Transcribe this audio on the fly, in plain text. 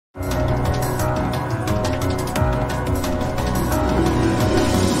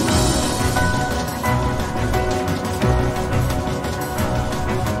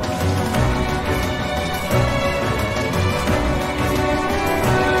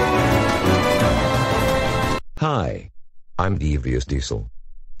Hi. I'm Devious Diesel.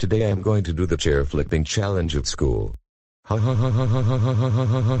 Today I'm going to do the chair flipping challenge at school. Ha ha ha ha ha ha ha ha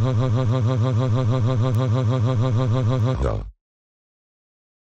ha ha ha.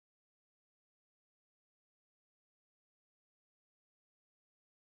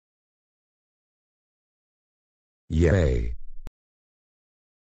 Yay.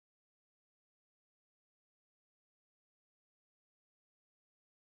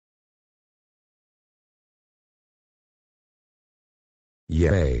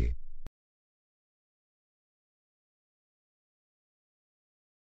 Yay.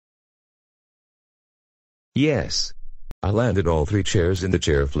 Yes. I landed all 3 chairs in the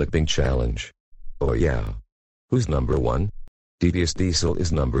chair flipping challenge. Oh yeah. Who's number 1? Devious Diesel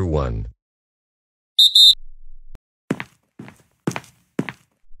is number 1.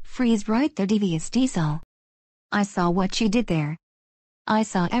 Freeze right there, Devious Diesel. I saw what you did there. I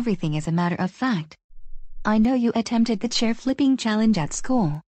saw everything, as a matter of fact. I know you attempted the chair flipping challenge at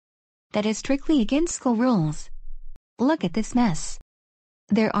school. That is strictly against school rules. Look at this mess.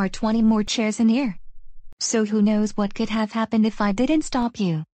 There are 20 more chairs in here. So who knows what could have happened if I didn't stop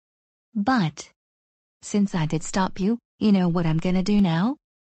you. But since I did stop you, you know what I'm gonna do now?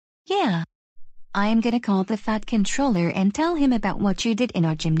 Yeah. I am gonna call the fat controller and tell him about what you did in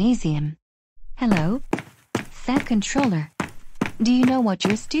our gymnasium. Hello? Fat controller. Do you know what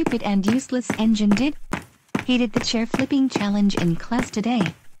your stupid and useless engine did? He did the chair flipping challenge in class today.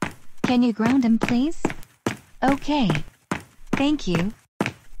 Can you ground him, please? Okay. Thank you.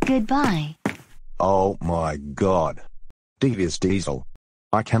 Goodbye. Oh my god. Devious Diesel.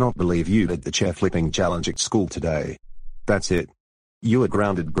 I cannot believe you did the chair flipping challenge at school today. That's it. You are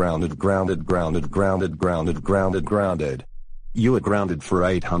grounded. You are grounded for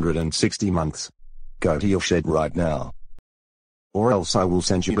 860 months. Go to your shed right now. Or else I will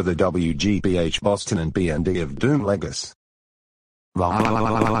send you to the WGBH Boston and B&D of Doom Legis.